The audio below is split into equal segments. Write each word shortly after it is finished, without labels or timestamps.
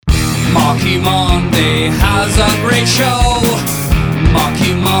Marky Monday has a great show.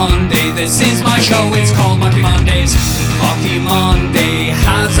 Marky Monday, this is my show. It's called Marky Mondays. Marky Monday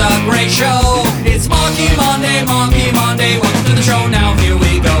has a great show. It's Marky Monday, Marky Monday. Welcome to the show. Now here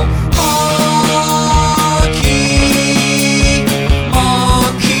we go.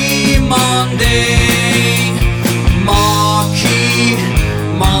 Marky Monday. Marky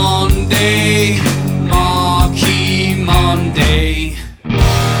Monday. Marky Monday.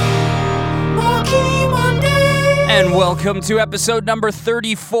 And welcome to episode number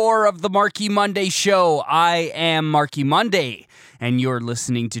 34 of the Marky Monday Show. I am Marky Monday, and you're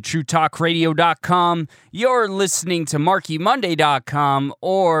listening to TrueTalkRadio.com, you're listening to MarkyMonday.com,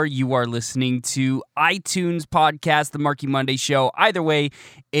 or you are listening to iTunes podcast, The Marky Monday Show. Either way,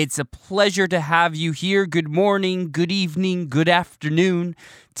 it's a pleasure to have you here. Good morning, good evening, good afternoon.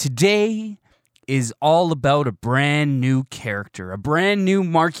 Today is all about a brand new character, a brand new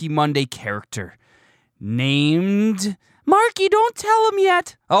Marky Monday character. Named Marky, don't tell him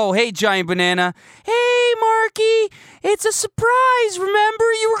yet. Oh, hey, Giant Banana. Hey, Marky, it's a surprise. Remember,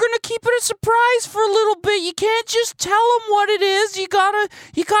 you were going to keep it a surprise for a little bit. You can't just tell him what it is. You gotta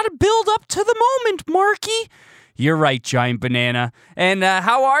build up to the moment, Marky. You're right, Giant Banana. And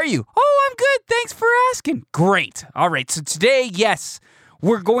how are you? Oh, I'm good. Thanks for asking. Great. All right, so today, yes,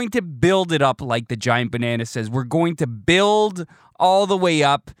 we're going to build it up like the Giant Banana says. We're going to build all the way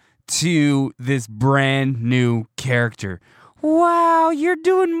up to this brand new character. Wow, you're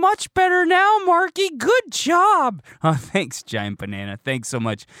doing much better now, Marky. Good job. Oh, thanks, Giant Banana. Thanks so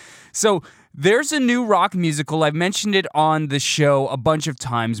much. So there's a new rock musical. I've mentioned it on the show a bunch of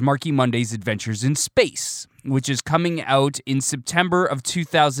times, Marky Monday's Adventures in Space, which is coming out in September of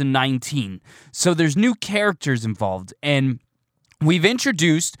 2019. So there's new characters involved, and we've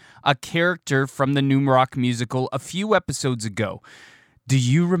introduced a character from the new rock musical a few episodes ago. Do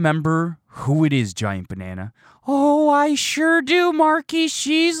you remember who it is, Giant Banana? Oh, I sure do, Marky.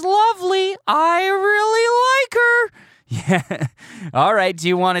 She's lovely. I really like her. Yeah. All right. Do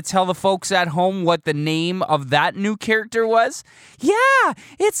you want to tell the folks at home what the name of that new character was? Yeah,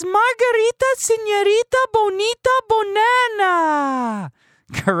 it's Margarita Señorita Bonita Banana.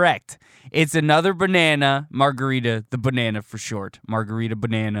 Correct. It's another banana, Margarita the banana for short. Margarita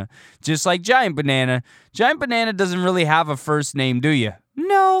Banana. Just like Giant Banana. Giant Banana doesn't really have a first name, do you?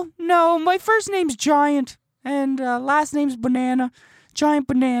 No. My first name's Giant, and last name's Banana. Giant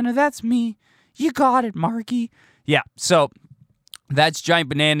Banana, that's me. You got it, Marky. Yeah, so that's Giant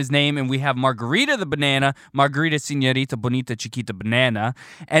Banana's name, and we have Margarita the banana, Margarita Señorita Bonita Chiquita Banana.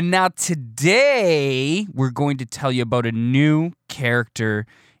 And now today, we're going to tell you about a new character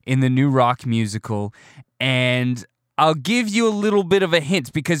in the new rock musical, and I'll give you a little bit of a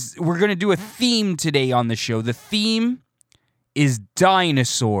hint because we're going to do a theme today on the show. The theme is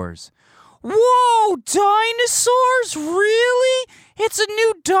dinosaurs. Whoa, dinosaurs? Really? It's a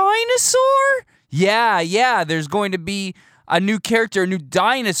new dinosaur? Yeah, there's going to be a new character, a new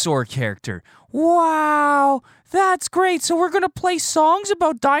dinosaur character. Wow, that's great. So we're going to play songs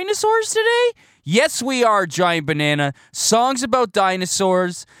about dinosaurs today? Yes, we are, Giant Banana. Songs about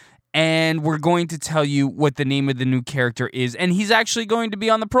dinosaurs, and we're going to tell you what the name of the new character is, and he's actually going to be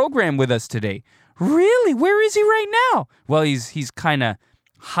on the program with us today. Really? Where is he right now? Well, he's kind of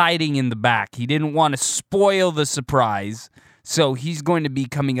hiding in the back. He didn't want to spoil the surprise, so he's going to be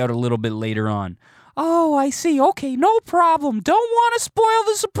coming out a little bit later on. Oh, I see. Okay, no problem. Don't want to spoil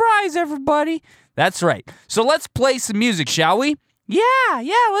the surprise, everybody. That's right. So let's play some music, shall we? Yeah,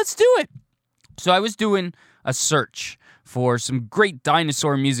 let's do it. So I was doing a search for some great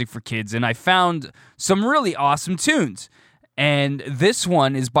dinosaur music for kids, and I found some really awesome tunes. And this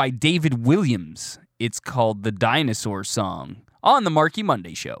one is by David Williams. It's called The Dinosaur Song on the Marky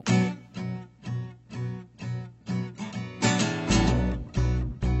Monday Show.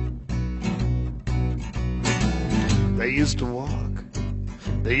 They used to walk,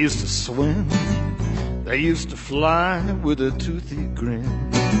 they used to swim, they used to fly with a toothy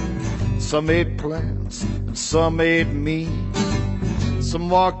grin. Some ate plants and some ate meat. Some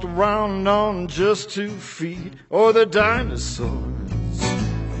walked around on just 2 feet. Or the dinosaurs,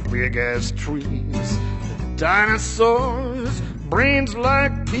 big as trees. Dinosaurs, brains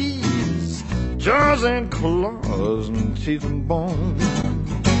like peas, jaws and claws and teeth and bone,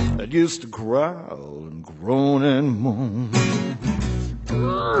 that used to growl and groan and moan.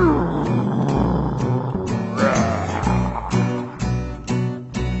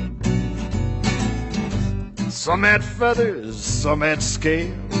 Some had feathers, some had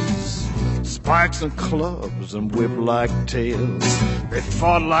scales, spikes and clubs and whip-like tails. They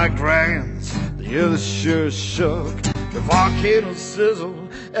fought like dragons, the earth sure shook. The volcano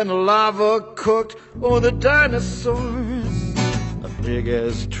sizzled and lava cooked. Oh, the dinosaurs are big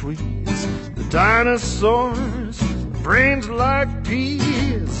as trees. The dinosaurs, brains like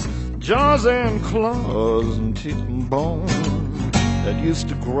peas, jaws and claws and teeth and bone that used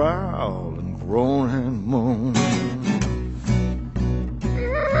to growl and groan and moan.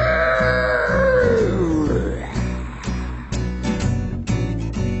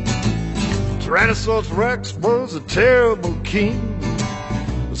 Tyrannosaurus Rex was a terrible king.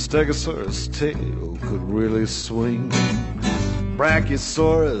 The Stegosaurus tail could really swing.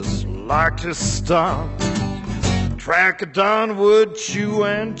 Brachiosaurus liked to stomp. Trachodon would chew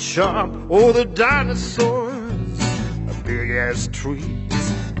and chop. Oh, the dinosaurs are big as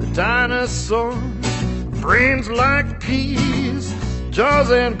trees. The dinosaurs, brains like peas,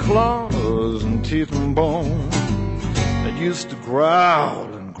 jaws and claws and teeth and bone that used to growl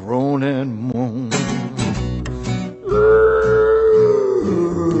and groan and moan.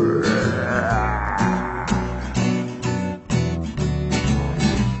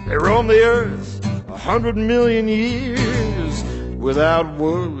 They roamed the earth 100 million years without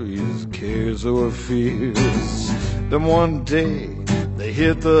worries, cares, or fears. Then one day they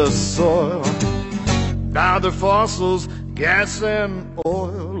hit the soil. Now they're fossils, gas and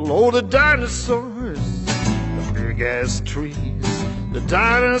oil. Oh, the dinosaurs, the big ass trees. The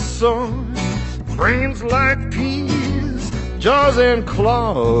dinosaurs, brains like peas, jaws and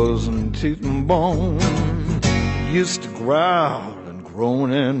claws and teeth and bone, used to growl and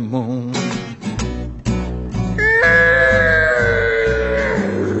groan and moan.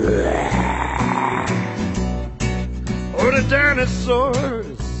 Oh, the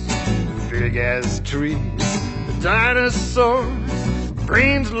dinosaurs, big as trees. The dinosaurs,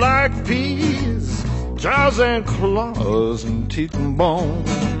 brains like peas, jaws and claws and teeth and bone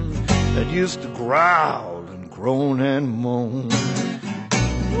that used to growl and groan and moan.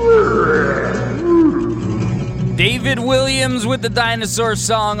 David Williams with the dinosaur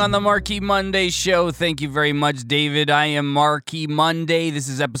song on the Marky Monday show. Thank you very much, David. I am Marky Monday. This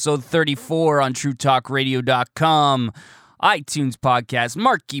is episode 34 on TrueTalkRadio.com, iTunes podcast,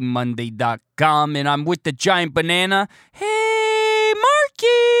 MarkyMonday.com, and I'm with the Giant Banana. Hey,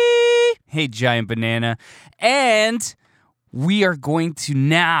 Marky! Hey, Giant Banana. And we are going to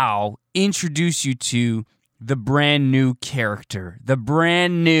now introduce you to the brand new character, the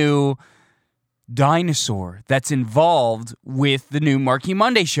brand new dinosaur that's involved with the new Marky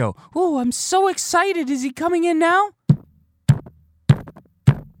Monday show. Oh, I'm so excited. Is he coming in now?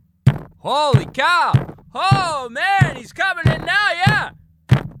 Holy cow! Oh, man, he's coming in now, yeah!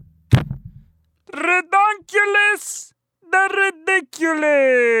 Ridonkulous the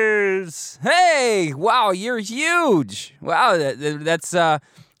Ridiculous! Hey, wow, you're huge. Wow, that's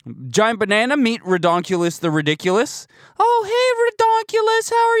Giant Banana, meet Ridonkulous the Ridiculous. Oh, hey,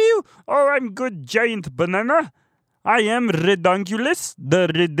 Ridonkulous, how are you? Oh, I'm good, Giant Banana. I am Ridonkulous the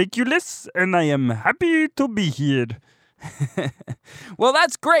Ridiculous, and I am happy to be here. Well,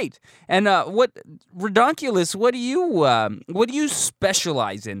 that's great. And what Ridonkulous? What do you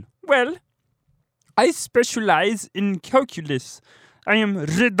specialize in? Well, I specialize in calculus. I am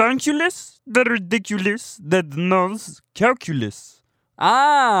Ridonkulous the Ridiculous that knows calculus.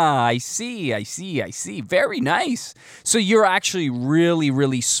 Ah, I see. Very nice. So you're actually really,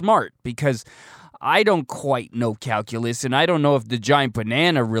 really smart, because I don't quite know calculus, and I don't know if the Giant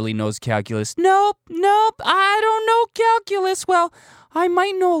Banana really knows calculus. Nope, I don't know calculus. Well, I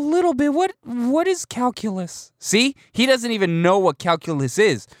might know a little bit. What is calculus? See? He doesn't even know what calculus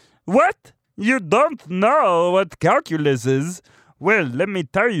is. What? You don't know what calculus is? Well, let me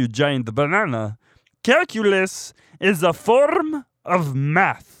tell you, Giant Banana. Calculus is a form of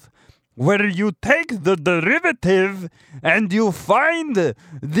math, where you take the derivative and you find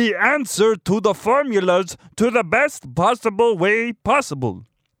the answer to the formulas to the best possible way possible.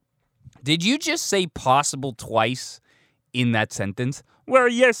 Did you just say possible twice in that sentence? Well,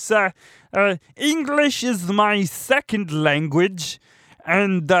 yes, English is my second language,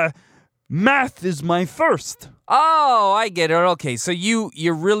 and math is my first. Oh, I get it. Okay, so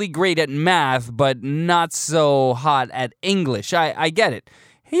you're really great at math, but not so hot at English. I get it.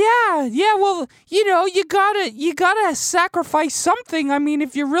 Yeah, well, you gotta sacrifice something. I mean,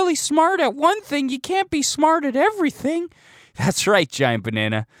 if you're really smart at one thing, you can't be smart at everything. That's right, Giant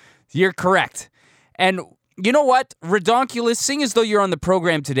Banana. You're correct. And you know what? Ridonkulous, seeing as though you're on the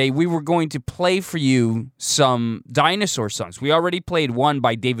program today, we were going to play for you some dinosaur songs. We already played one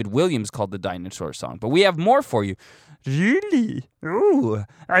by David Williams called the Dinosaur Song, but we have more for you. Really? Oh,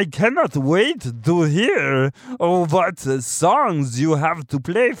 I cannot wait to hear what songs you have to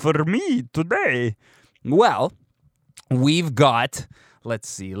play for me today. Well, we've got Let's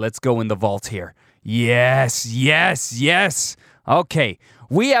see. Let's go in the vault here. Yes. Okay.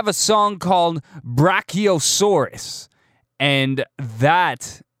 We have a song called Brachiosaurus. And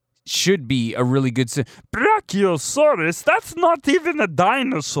that should be a really good song. Brachiosaurus? That's not even a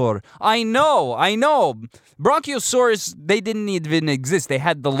dinosaur. I know. Brachiosaurus, they didn't even exist. They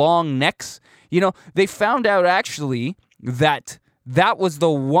had the long necks. They found out actually that was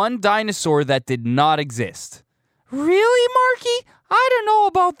the one dinosaur that did not exist. Really, Marky? I don't know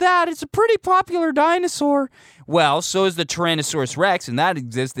about that. It's a pretty popular dinosaur. Well, so is the Tyrannosaurus Rex, and that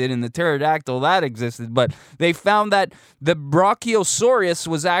existed, and the pterodactyl, that existed. But they found that the Brachiosaurus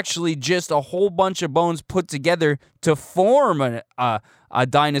was actually just a whole bunch of bones put together to form a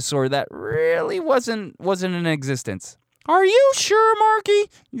dinosaur that really wasn't in existence. Are you sure, Marky?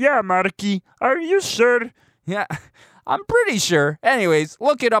 Yeah, Marky. Are you sure? Yeah, I'm pretty sure. Anyways,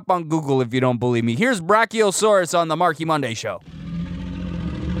 look it up on Google if you don't believe me. Here's Brachiosaurus on the Marky Monday Show.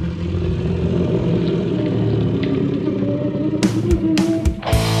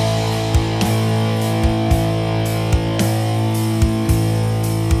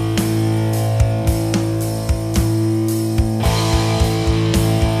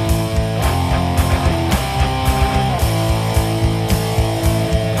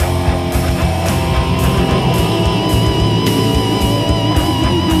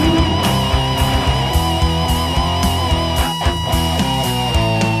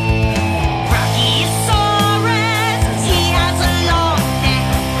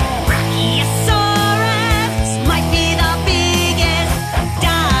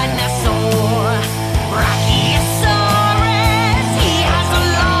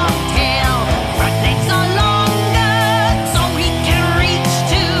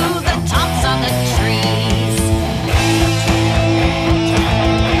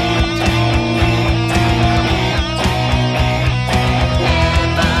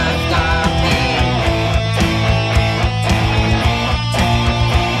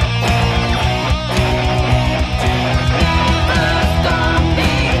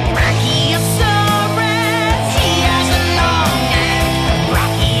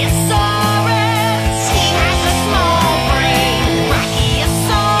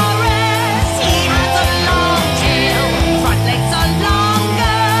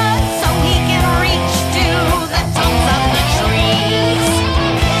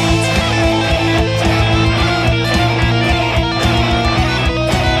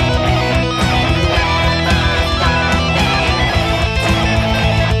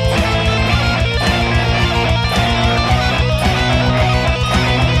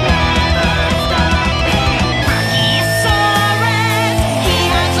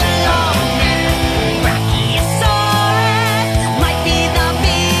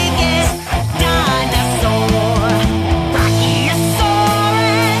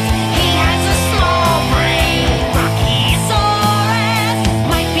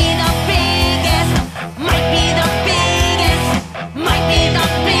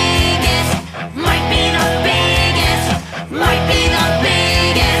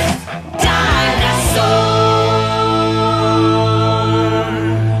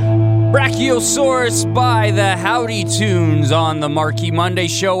 Brachiosaurus by the Howdy Tunes on the Marky Monday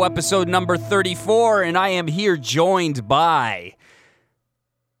Show, episode number 34, and I am here joined by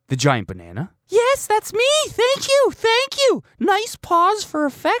the Giant Banana. Yes, that's me. Thank you. Nice pause for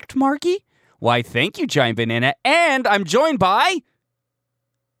effect, Marky. Why, thank you, Giant Banana. And I'm joined by...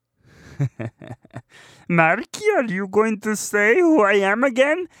 Marky, are you going to say who I am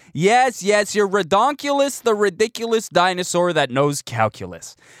again? Yes, you're Ridonkulous the Ridiculous Dinosaur that knows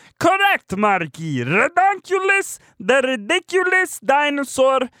calculus. Correct, Marky. Ridonkulous the Ridiculous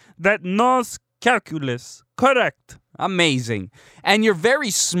Dinosaur that knows calculus. Correct. Amazing. And you're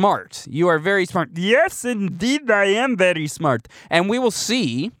very smart. You are very smart. Yes, indeed, I am very smart. And we will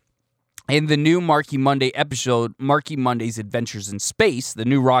see in the new Marky Monday episode, Marky Monday's Adventures in Space, the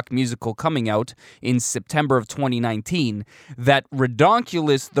new rock musical coming out in September of 2019, that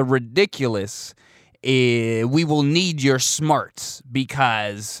Ridonkulous the Ridiculous, we will need your smarts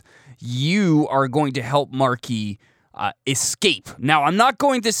because you are going to help Marky escape. Now, I'm not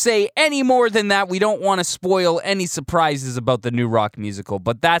going to say any more than that. We don't want to spoil any surprises about the new rock musical,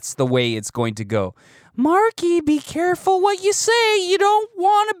 but that's the way it's going to go. Marky, be careful what you say. You don't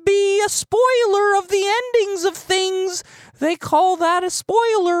want to be a spoiler of the endings of things. They call that a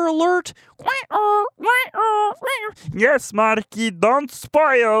spoiler alert. Yes, Marky, don't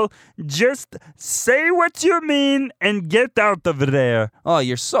spoil. Just say what you mean and get out of there. Oh,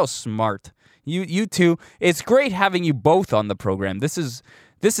 you're so smart. You two. It's great having you both on the program. This is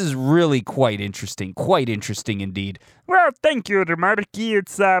This is really quite interesting indeed. Well, thank you, Marky.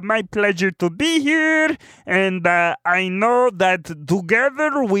 It's my pleasure to be here, and I know that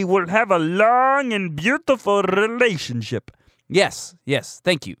together we will have a long and beautiful relationship. Yes,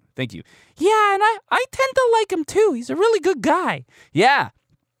 thank you. Yeah, and I tend to like him too. He's a really good guy. Yeah,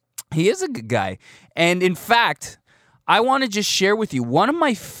 he is a good guy. And in fact, I want to just share with you one of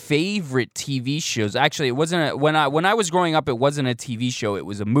my favorite TV shows. Actually, it wasn't when I was growing up, it wasn't a TV show. It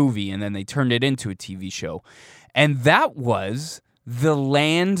was a movie, and then they turned it into a TV show. And that was The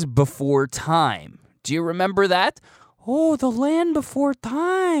Land Before Time. Do you remember that? Oh, The Land Before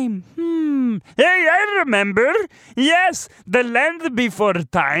Time. Hey, I remember. Yes, The Land Before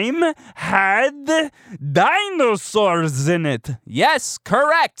Time had dinosaurs in it. Yes,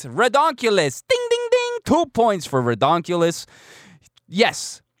 correct. Ridonkulous. Ding, ding, ding. 2 points for Ridonkulous.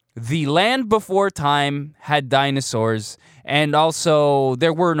 Yes, The Land Before Time had dinosaurs, and also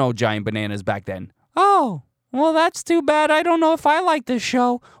there were no giant bananas back then. Oh, well, that's too bad. I don't know if I like this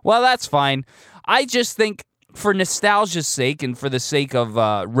show. Well, that's fine. I just think for nostalgia's sake and for the sake of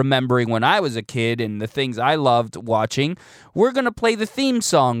remembering when I was a kid and the things I loved watching, we're going to play the theme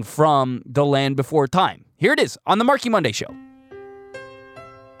song from The Land Before Time. Here it is on the Marky Monday Show.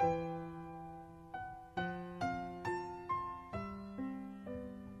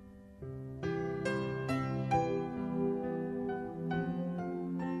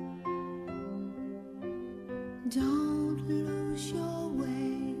 Don't lose your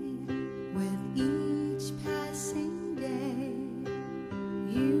way with each passing day.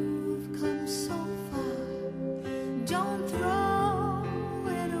 You've come so far, don't throw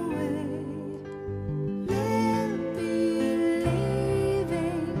it away. Live, be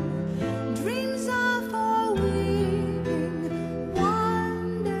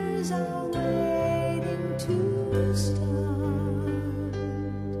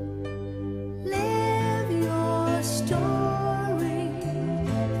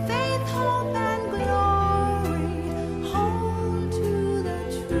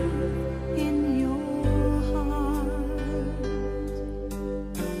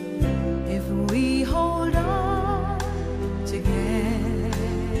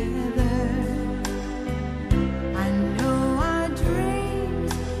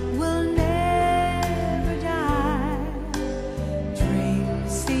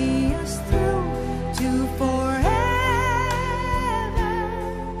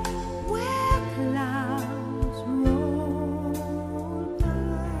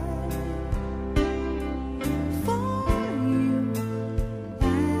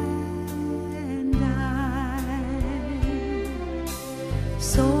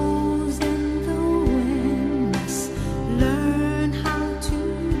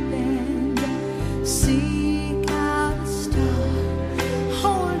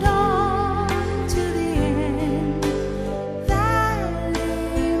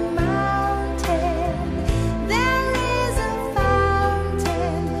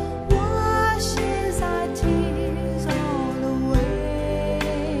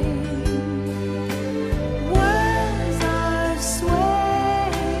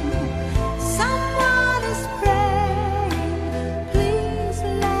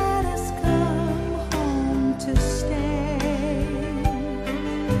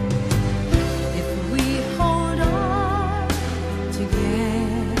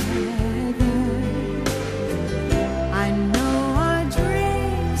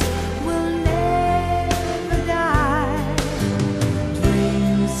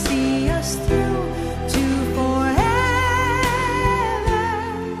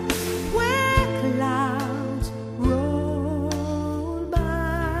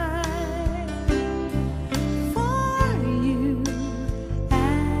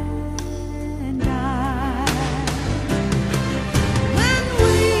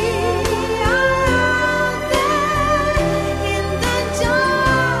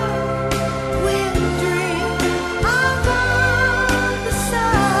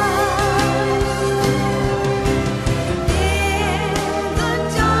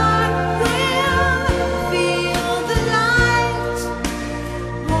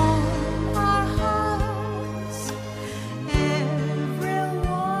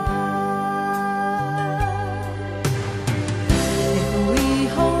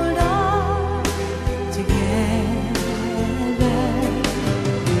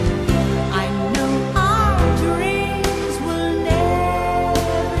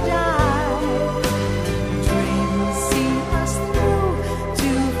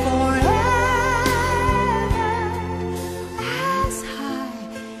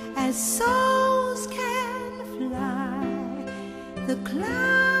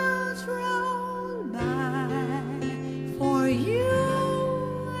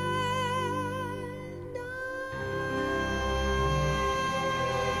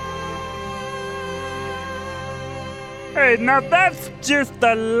Hey, now that's just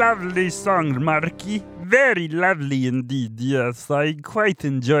a lovely song, Marky. Very lovely indeed, yes. I quite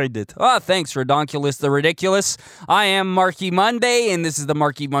enjoyed it. Oh, thanks, Ridonkulous the Ridiculous. I am Marky Monday, and this is the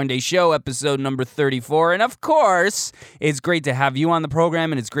Marky Monday Show, episode number 34. And of course, it's great to have you on the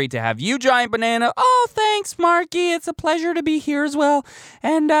program, and it's great to have you, Giant Banana. Oh, thanks, Marky. It's a pleasure to be here as well.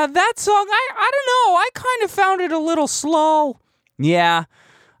 And that song, I don't know, I kind of found it a little slow. Yeah,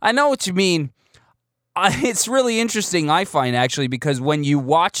 I know what you mean. It's really interesting, I find, actually, because when you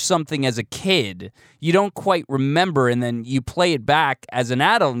watch something as a kid, you don't quite remember, and then you play it back as an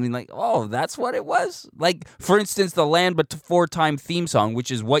adult, and you're like, oh, that's what it was? Like, for instance, the Land Before Time theme song, which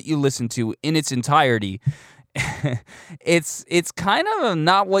is what you listen to in its entirety, it's kind of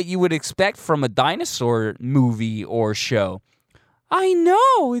not what you would expect from a dinosaur movie or show. I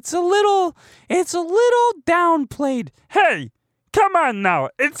know, it's a little downplayed. Hey! Come on now,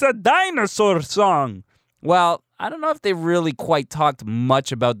 it's a dinosaur song. Well, I don't know if they really quite talked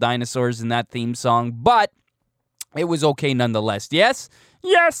much about dinosaurs in that theme song, but it was okay nonetheless, yes?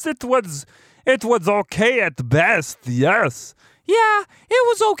 Yes, it was okay at best, yes. Yeah, it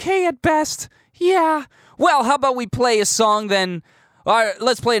was okay at best, yeah. Well, how about we play a song then? All right,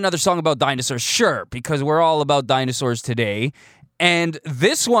 let's play another song about dinosaurs, sure, because we're all about dinosaurs today. And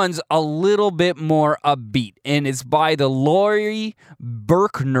this one's a little bit more upbeat, and it's by the Laurie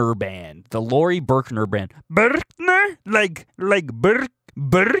Berkner Band. The Laurie Berkner Band. Berkner? Like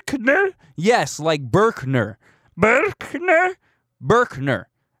Berkner? Yes, like Berkner. Berkner? Berkner.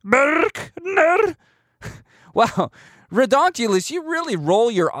 Berkner? Wow, Ridonkulous, you really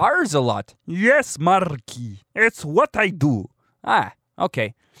roll your R's a lot. Yes, Marky. It's what I do. Ah,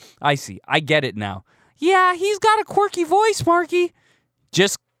 okay. I see. I get it now. Yeah, he's got a quirky voice, Marky.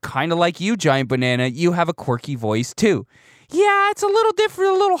 Just kind of like you, Giant Banana, you have a quirky voice, too. Yeah, it's a little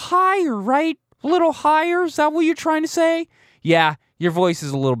different, a little higher, right? A little higher? Is that what you're trying to say? Yeah, your voice is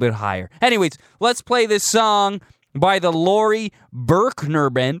a little bit higher. Anyways, let's play this song by the Laurie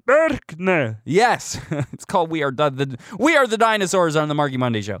Berkner Band. Berkner. Yes, it's called We Are the Dinosaurs on the Marky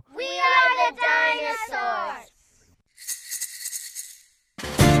Monday Show. We are the dinosaurs.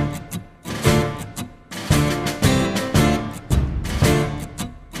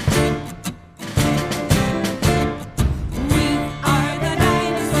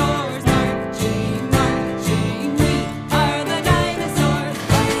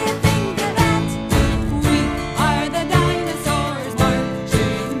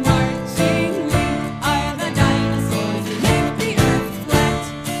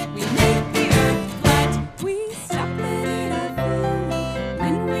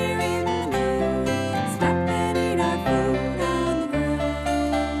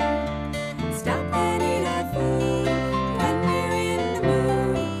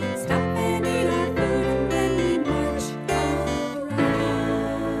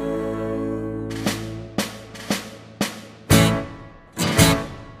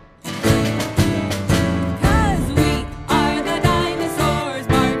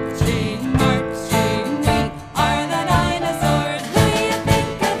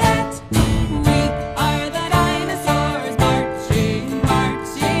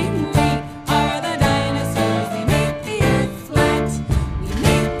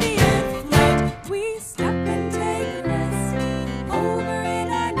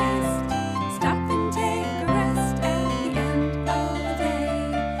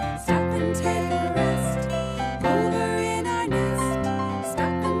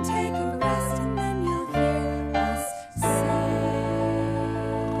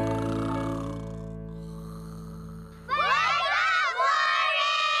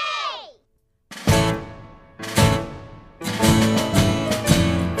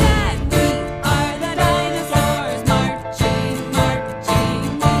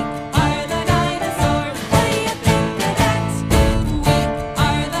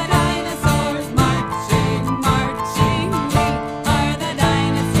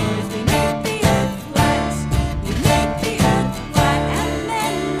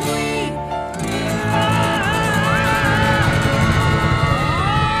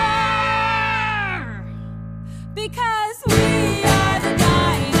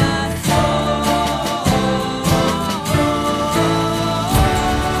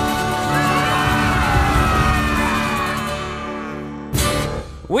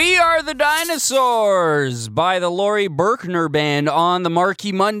 We Are the Dinosaurs by the Laurie Berkner Band on the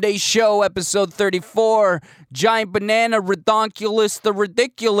Marky Monday Show, episode 34. Giant Banana, Ridonkulous the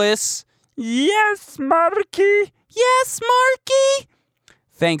Ridiculous. Yes, Marky. Yes, Marky.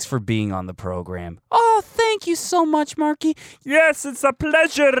 Thanks for being on the program. Oh, thank you so much, Marky. Yes, it's a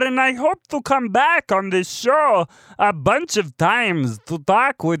pleasure, and I hope to come back on this show a bunch of times to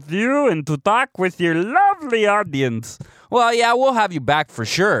talk with you and to talk with your lovely audience. Well, yeah, we'll have you back for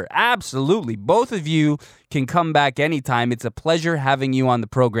sure. Absolutely. Both of you can come back anytime. It's a pleasure having you on the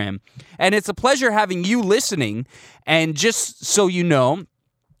program. And it's a pleasure having you listening. And just so you know,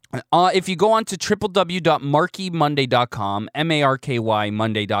 if you go on to www.markymonday.com,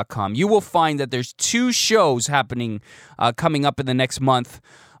 markymonday.com, you will find that there's 2 shows happening coming up in the next month.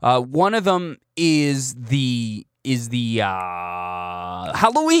 One of them is the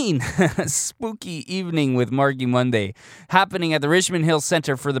Halloween spooky evening with Marky Monday, happening at the Richmond Hill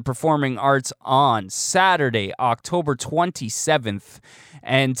Center for the Performing Arts on Saturday, October 27th.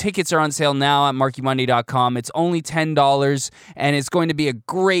 And tickets are on sale now at markymonday.com. It's only $10, and it's going to be a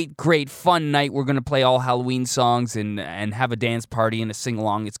great, great fun night. We're going to play all Halloween songs and have a dance party and a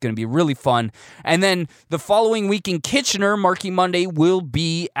sing-along. It's going to be really fun. And then the following week in Kitchener, Marky Monday will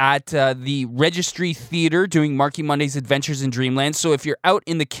be at the Registry Theatre doing Marky Monday's Adventures in Dreamland. So if you're out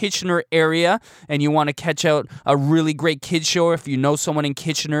in the Kitchener area and you want to catch out a really great kids show, if you know someone in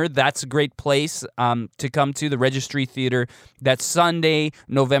Kitchener, that's a great place to come to, the Registry Theatre. That's Sunday,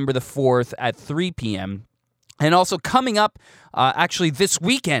 November the 4th at 3 p.m. And also coming up, actually this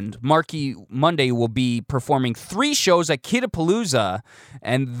weekend, Marky Monday will be performing 3 shows at Kidapalooza,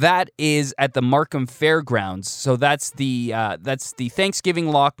 and that is at the Markham Fairgrounds. So that's the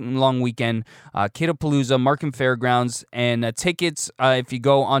Thanksgiving long weekend, Kidapalooza, Markham Fairgrounds, and tickets. If you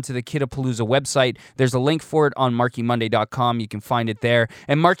go onto the Kidapalooza website, there's a link for it on markymonday.com. You can find it there.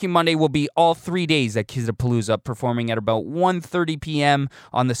 And Marky Monday will be all 3 days at Kidapalooza, performing at about 1:30 p.m.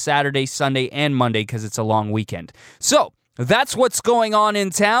 on the Saturday, Sunday, and Monday because it's a long weekend. So that's what's going on in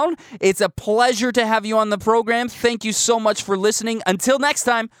town. It's a pleasure to have you on the program. Thank you so much for listening. Until next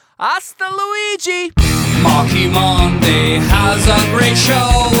time, hasta Luigi! Marky Monday has a great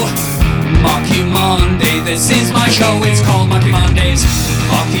show. Marky Monday, this is my show. It's called Marky Mondays.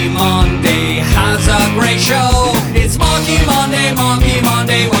 Marky Monday has a great show. It's Marky Monday, Marky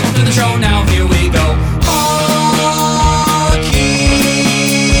Monday. Welcome to the show. Now here we